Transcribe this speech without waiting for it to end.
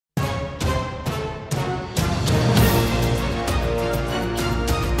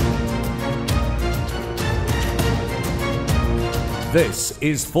This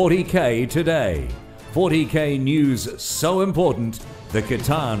is 40K Today. 40K news so important, the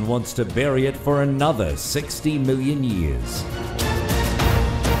Catan wants to bury it for another 60 million years.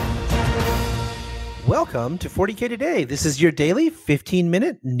 Welcome to 40K Today. This is your daily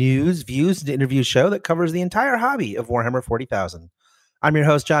 15-minute news, views, and interview show that covers the entire hobby of Warhammer 40,000. I'm your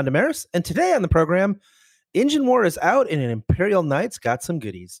host, John Damaris, and today on the program, Engine War is out and an Imperial Knight's got some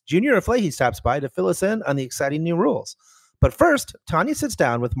goodies. Junior Aflleje stops by to fill us in on the exciting new rules. But first, Tanya sits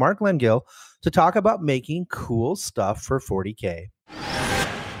down with Mark Langille to talk about making cool stuff for 40K.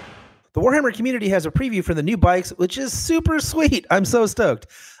 The Warhammer community has a preview for the new bikes, which is super sweet. I'm so stoked.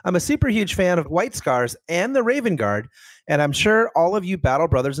 I'm a super huge fan of White Scars and the Raven Guard, and I'm sure all of you Battle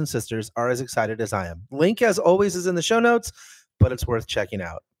brothers and sisters are as excited as I am. Link, as always, is in the show notes, but it's worth checking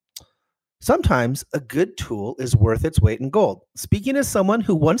out. Sometimes a good tool is worth its weight in gold. Speaking as someone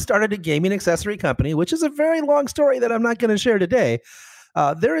who once started a gaming accessory company, which is a very long story that I'm not going to share today,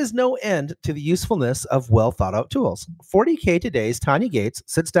 there is no end to the usefulness of well-thought-out tools. 40K Today's Tanya Gates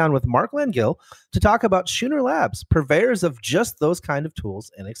sits down with Mark Langille to talk about Schooner Labs, purveyors of just those kind of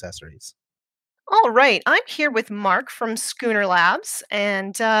tools and accessories. All right, I'm here with Mark from Schooner Labs,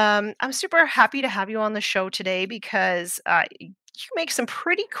 and I'm super happy to have you on the show today because you make some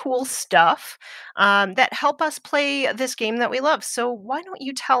pretty cool stuff that help us play this game that we love. So why don't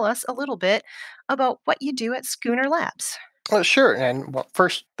you tell us a little bit about what you do at Schooner Labs? Sure. And well,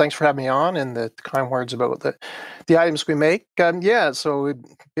 first, thanks for having me on and the kind words about the items we make. So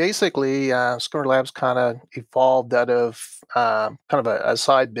basically, Schooner Labs kind of evolved out of kind of a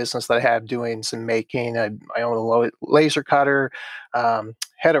side business that I have doing some making. I own a laser cutter.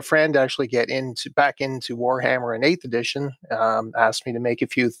 Had a friend actually get back into Warhammer in 8th edition, asked me to make a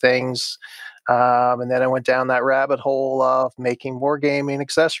few things. And then I went down that rabbit hole of making wargaming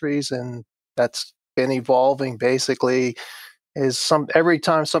accessories, and that's been evolving basically. Every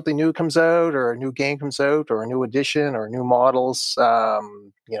time something new comes out or a new game comes out or a new edition or new models, I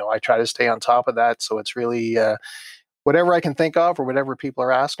try to stay on top of that. So it's really whatever I can think of or whatever people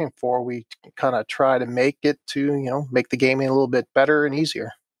are asking for, we kind of try to make it to, make the gaming a little bit better and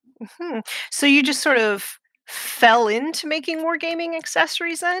easier. Hmm. So you just sort of fell into making wargaming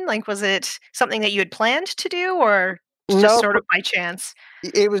accessories then? Like, was it something that you had planned to do or just No, sort of by chance?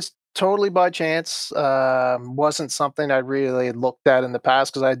 it was totally by chance. Wasn't something I really had looked at in the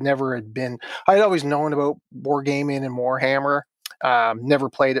past because I'd always known about wargaming and Warhammer.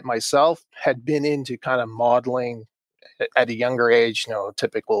 Never played it myself. Had been into kind of modeling at a younger age,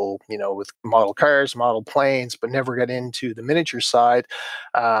 typical, with model cars, model planes, but never got into the miniature side.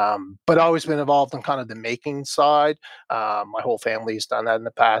 But always been involved in kind of the making side. My whole family's done that in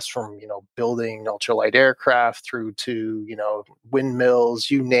the past, from, building ultralight aircraft through to, windmills,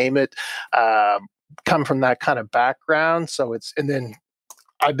 you name it. Come from that kind of background. And then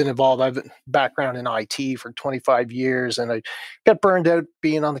I've been involved. I've been background in IT for 25 years, and I got burned out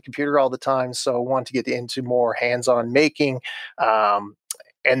being on the computer all the time. So I wanted to get into more hands-on making. And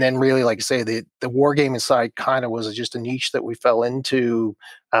then really, like I say, the wargaming side kind of was just a niche that we fell into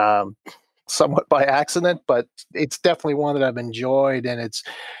somewhat by accident, but it's definitely one that I've enjoyed. And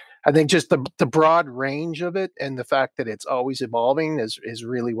I think just the broad range of it and the fact that it's always evolving is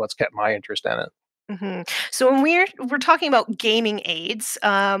really what's kept my interest in it. So when we're talking about gaming aids,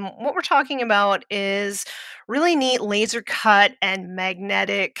 what we're talking about is really neat laser cut and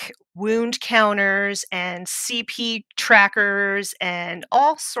magnetic wound counters and CP trackers and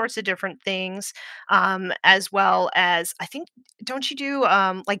all sorts of different things, as well as I think, don't you do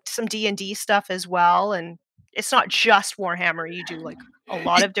like some D&D stuff as well? And it's not just Warhammer; you do like a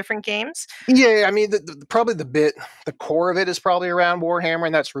lot of different games. Yeah, I mean, probably the core of it is probably around Warhammer,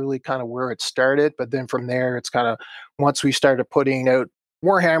 and that's really kind of where it started. But then from there, it's kind of once we started putting out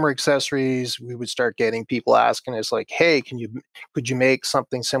Warhammer accessories, we would start getting people asking us like, "Hey, could you make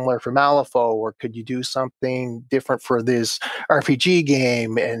something similar for Malifaux, or could you do something different for this RPG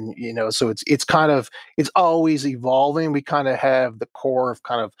game?" And so it's always evolving. We kind of have the core of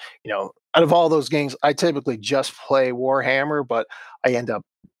kind of out of all those games, I typically just play Warhammer, but I end up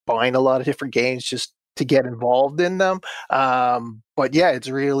buying a lot of different games just to get involved in them. But yeah, it's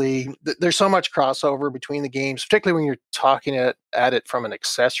really there's so much crossover between the games, particularly when you're talking at it from an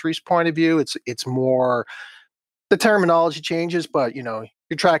accessories point of view. It's more the terminology changes, but you're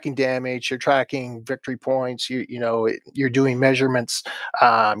tracking damage, you're tracking victory points, you're doing measurements.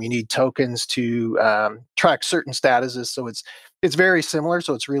 You need tokens to track certain statuses, so it's very similar.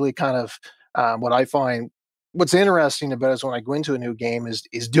 So it's really kind of what I find. What's interesting about it is when I go into a new game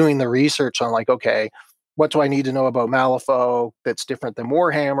is doing the research on like, okay, what do I need to know about Malifaux that's different than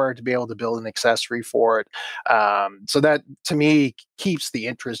Warhammer to be able to build an accessory for it. So that to me keeps the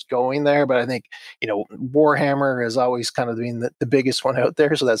interest going there. But I think, Warhammer has always kind of been the biggest one out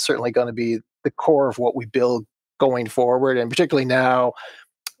there. So that's certainly going to be the core of what we build going forward. And particularly now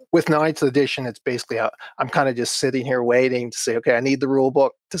with Ninth Edition, it's basically I'm kind of just sitting here waiting to say, okay, I need the rule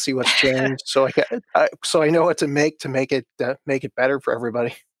book to see what's changed, so I know what to make it better for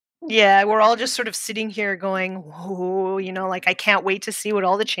everybody. Yeah, we're all just sort of sitting here going, "Whoa," like, I can't wait to see what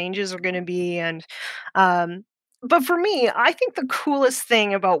all the changes are gonna be, and, but for me, I think the coolest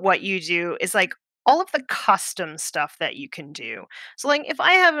thing about what you do is, like, all of the custom stuff that you can do. So, like, if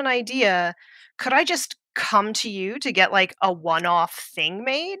I have an idea, could I just come to you to get, like, a one-off thing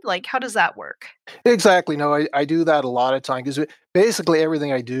made? Like, how does that work? Exactly. No, I do that a lot of time because basically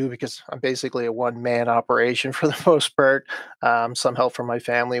everything I do, because I'm basically a one-man operation for the most part, some help from my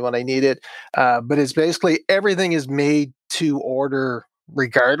family when I need it. But it's basically everything is made to order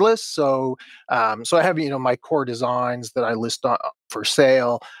regardless. So I have, my core designs that I list for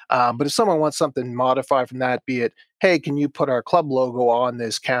sale. But if someone wants something modified from that, be it, hey, can you put our club logo on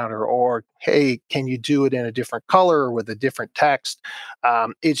this counter? Or, hey, can you do it in a different color or with a different text?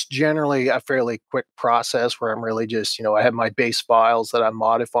 It's generally a fairly quick process where I'm really just, I have my base files that I'm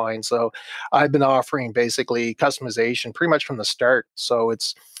modifying. So I've been offering basically customization pretty much from the start. So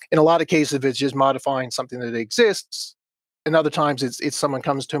it's in a lot of cases, it's just modifying something that exists. And other times it's someone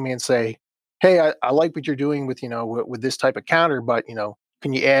comes to me and say, hey, I like what you're doing with, with this type of counter, but,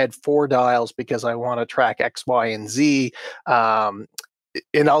 can you add 4 dials because I want to track X, Y, and Z? And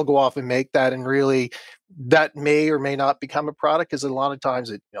I'll go off and make that, and really that may or may not become a product, because a lot of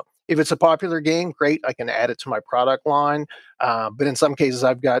times if it's a popular game, great, I can add it to my product line. But in some cases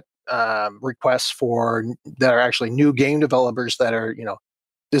I've got requests that are actually new game developers that are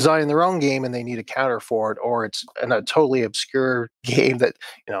designing their own game and they need a counter for it, or it's in a totally obscure game that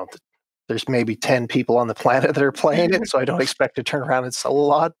you know there's maybe 10 people on the planet that are playing it, so I don't expect to turn around and sell a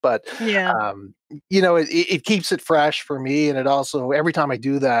lot. But Yeah. it keeps it fresh for me, and it also, every time I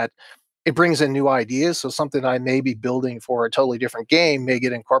do that, it brings in new ideas. So something I may be building for a totally different game may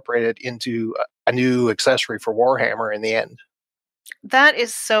get incorporated into a new accessory for Warhammer in the end. That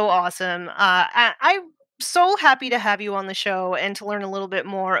is so awesome. I'm so happy to have you on the show and to learn a little bit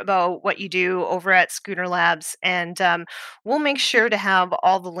more about what you do over at Schooner Labs. And we'll make sure to have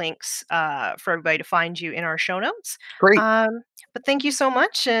all the links for everybody to find you in our show notes. Great. But thank you so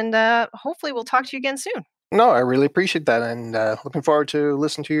much. And hopefully, we'll talk to you again soon. No, I really appreciate that, and looking forward to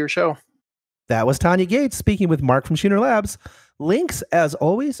listening to your show. That was Tanya Gates speaking with Mark from Schooner Labs. Links, as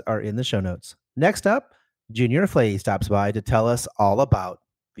always, are in the show notes. Next up, Junior Aflleje stops by to tell us all about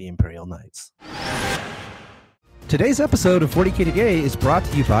the Imperial Knights. Today's episode of 40K Today is brought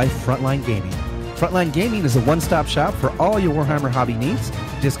to you by Frontline Gaming. Frontline Gaming is a one-stop shop for all your Warhammer hobby needs,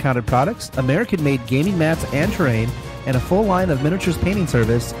 discounted products, American-made gaming mats and terrain, and a full line of miniatures painting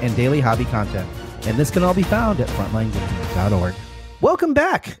service and daily hobby content. And this can all be found at frontlinegaming.org. Welcome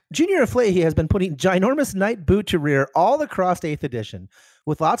back. Junior Aflleje has been putting ginormous knight boot to rear all across 8th edition.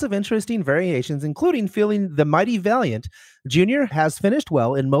 With lots of interesting variations, including feeling the mighty valiant, Junior has finished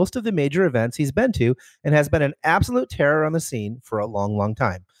well in most of the major events he's been to and has been an absolute terror on the scene for a long, long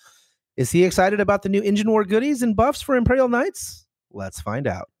time. Is he excited about the new Engine War goodies and buffs for Imperial Knights? Let's find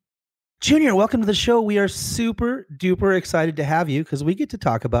out. Junior, welcome to the show. We are super duper excited to have you because we get to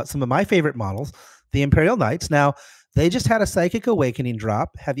talk about some of my favorite models, the Imperial Knights. Now, they just had a Psychic Awakening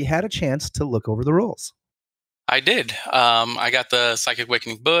drop. Have you had a chance to look over the rules? I did. I got the Psychic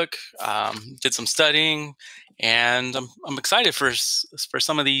Awakening book, did some studying, and I'm excited for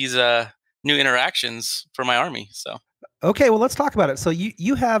some of these new interactions for my army. So. Okay, well, let's talk about it. So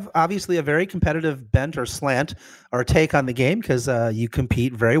you have obviously a very competitive bent or slant or take on the game because you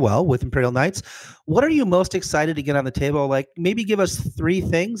compete very well with Imperial Knights. What are you most excited to get on the table? Like, maybe give us 3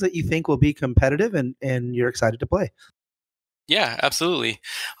 things that you think will be competitive and you're excited to play. Yeah, absolutely.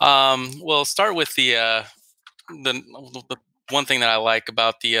 We'll start with the one thing that I like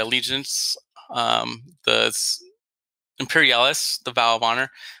about the allegiance, Imperialis, the Vow of Honor.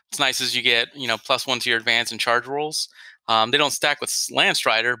 What's nice is you get +1 to your advance and charge rolls. They don't stack with Lance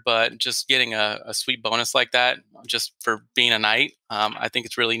Strider, but just getting a sweet bonus like that just for being a knight, I think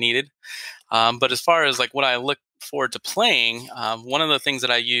it's really needed. But as far as like what I look forward to playing, one of the things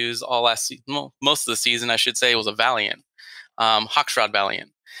that I use most of the season, I should say, was a Valiant, Hawkshroud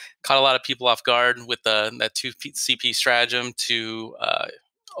Valiant. Caught a lot of people off guard with that 2 CP stratagem to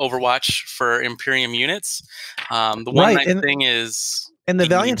Overwatch for Imperium units. The one nice thing is And the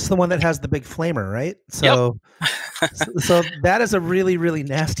Valiant's the one that has the big flamer, right? So, Yep. so that is a really, really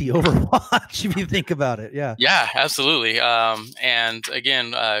nasty Overwatch if you think about it. Yeah. Yeah, absolutely. And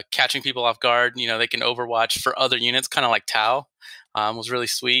again, catching people off guard, they can overwatch for other units, kind of like Tau, was really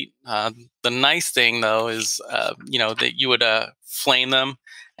sweet. The nice thing, though, is, that you would flame them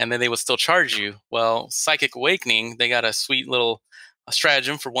and then they would still charge you. Well, Psychic Awakening, they got a sweet little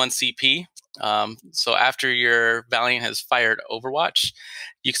stratagem for 1 CP. So after your Valiant has fired Overwatch,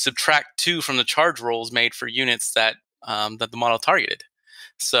 you subtract 2 from the charge rolls made for units that the model targeted.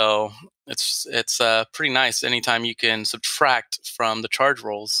 So it's pretty nice anytime you can subtract from the charge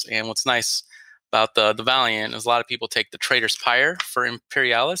rolls. And what's nice about the Valiant is a lot of people take the Traitor's Pyre for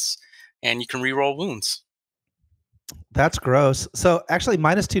Imperialis, and you can reroll wounds. That's gross. So actually,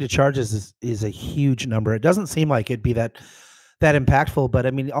 -2 to charges is a huge number. It doesn't seem like it'd be that impactful, but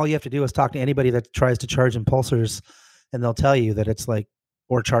I mean, all you have to do is talk to anybody that tries to charge impulsors, and they'll tell you that it's like,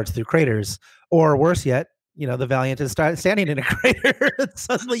 or charge through craters, or worse yet, the Valiant is standing in a crater.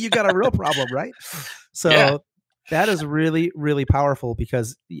 Suddenly you got a real problem, right? So that is really, really powerful,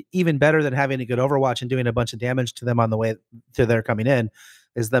 because even better than having a good Overwatch and doing a bunch of damage to them on the way to their coming in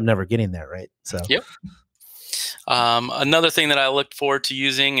is them never getting there, right? So yep. Another thing that I look forward to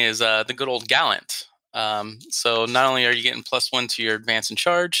using is the good old Gallant. So not only are you getting +1 to your advance and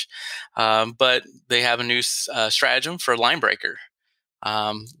charge, but they have a new stratagem for Linebreaker.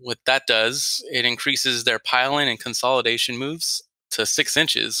 What that does, it increases their pile-in and consolidation moves to 6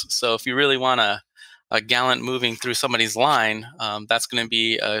 inches. So if you really want a Gallant moving through somebody's line, that's going to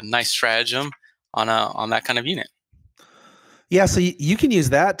be a nice stratagem on that kind of unit. Yeah, so you can use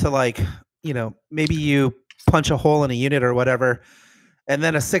that to maybe you punch a hole in a unit or whatever, and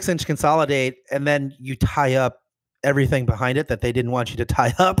then a 6-inch consolidate, and then you tie up everything behind it that they didn't want you to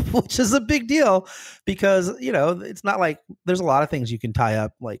tie up, which is a big deal, because it's not like there's a lot of things you can tie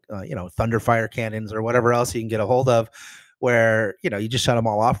up, like Thunderfire cannons or whatever else you can get a hold of, where you just shut them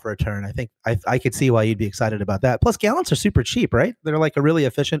all off for a turn. I think I could see why you'd be excited about that. Plus, Gallants are super cheap, right? They're like a really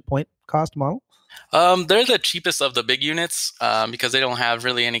efficient point cost model. They're the cheapest of the big units because they don't have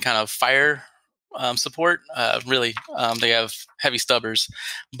really any kind of fire support. They have heavy stubbers.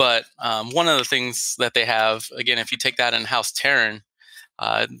 But one of the things that they have, again, if you take that in House Terran,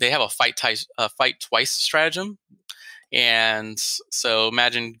 they have a fight twice stratagem. And so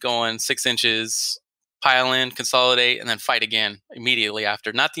imagine going 6 inches, pile in, consolidate, and then fight again immediately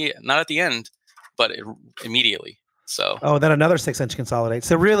after. Not at the end, but immediately. So then another 6-inch consolidate.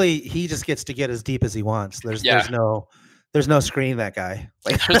 So really, he just gets to get as deep as he wants. There's no screening that guy.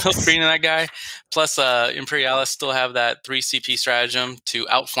 There's no screening that guy. Plus, Imperialis still have that 3 CP stratagem to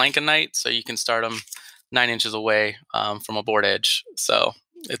outflank a knight, so you can start them 9 inches away from a board edge. So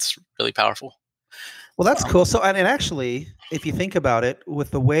it's really powerful. Well, that's cool. So, and actually, if you think about it,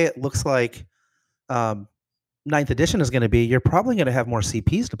 with the way it looks like 9th edition is going to be, you're probably going to have more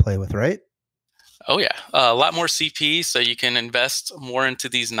CPs to play with, right? Oh yeah, a lot more CP, so you can invest more into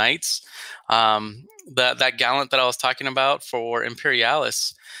these knights. That Gallant that I was talking about for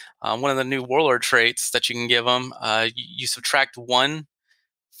Imperialis, one of the new warlord traits that you can give them, you subtract 1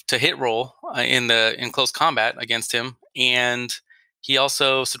 to hit roll in close combat against him, and he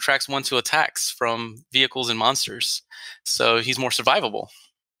also subtracts 1 to attacks from vehicles and monsters, so he's more survivable.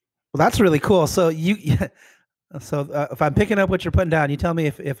 Well, that's really cool. So if I'm picking up what you're putting down, you tell me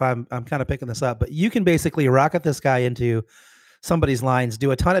if I'm kind of picking this up. But you can basically rocket this guy into somebody's lines,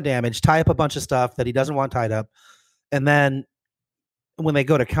 do a ton of damage, tie up a bunch of stuff that he doesn't want tied up, and then when they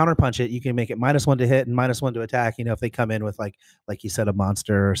go to counterpunch it, you can make it -1 to hit and -1 to attack. If they come in with like you said, a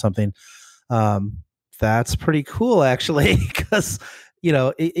monster or something. That's pretty cool, actually, because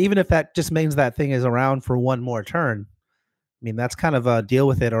even if that just means that thing is around for 1 more turn. I mean, that's kind of a deal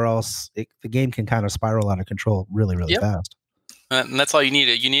with it, or else the game can kind of spiral out of control really, really fast. And that's all you need.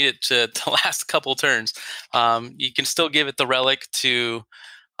 You need it to last a couple turns. You can still give it the relic to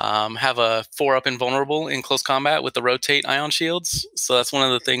have a 4-up invulnerable in close combat with the rotate ion shields. So that's one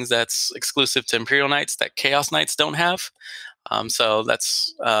of the things that's exclusive to Imperial Knights that Chaos Knights don't have. So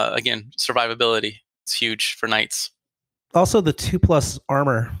that's, again, survivability. It's huge for Knights. Also, the 2+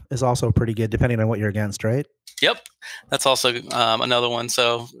 armor is also pretty good, depending on what you're against, right? Yep, that's also another one.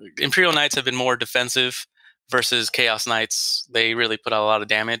 So Imperial Knights have been more defensive versus Chaos Knights. They really put out a lot of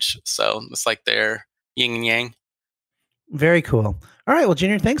damage. So it's like they're yin and yang. Very cool. All right, well,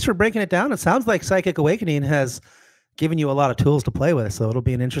 Junior, thanks for breaking it down. It sounds like Psychic Awakening has given you a lot of tools to play with, so it'll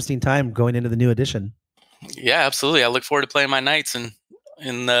be an interesting time going into the new edition. Yeah, absolutely. I look forward to playing my Knights in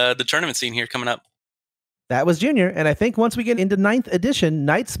the tournament scene here coming up. That was Junior, and I think once we get into 9th edition,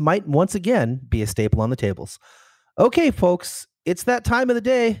 Knights might once again be a staple on the tables. Okay, folks, It's that time of the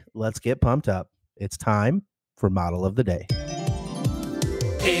day. Let's get pumped up. It's time for Model of the Day.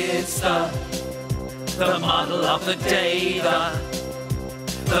 It's the model of the day,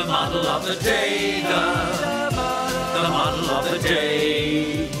 the model of the day, the model of the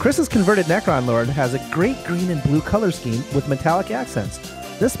day. Chris's converted Necron Lord has a great green and blue color scheme with metallic accents.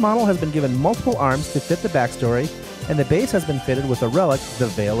 This model has been given multiple arms to fit the backstory, and the base has been fitted with a relic, the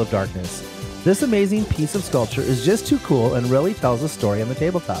Veil of Darkness. This amazing piece of sculpture is just too cool and really tells a story on the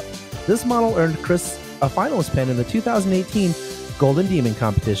tabletop. This model earned Chris a finalist pin in the 2018 Golden Demon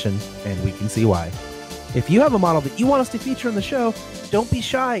competition, and we can see why. If you have a model that you want us to feature in the show, don't be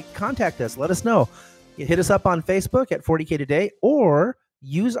shy. Contact us. Let us know. Hit us up on Facebook at 40K Today, or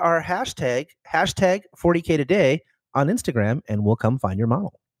use our hashtag 40K Today on Instagram, and we'll come find your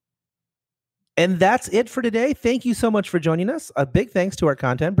model. And that's it for today. Thank you so much for joining us. A big thanks to our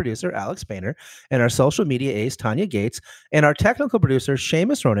content producer, Alex Painter, and our social media ace, Tanya Gates, and our technical producer,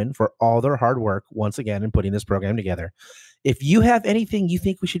 Seamus Ronan, for all their hard work once again in putting this program together. If you have anything you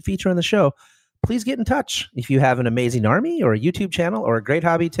think we should feature on the show, please get in touch. If you have an amazing army or a YouTube channel or a great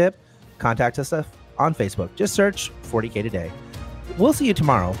hobby tip, contact us on Facebook. Just search 40K Today. We'll see you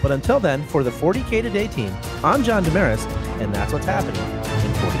tomorrow, but until then, for the 40K Today team, I'm John Damaris, and that's what's happening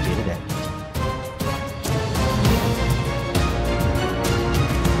in 40K Today.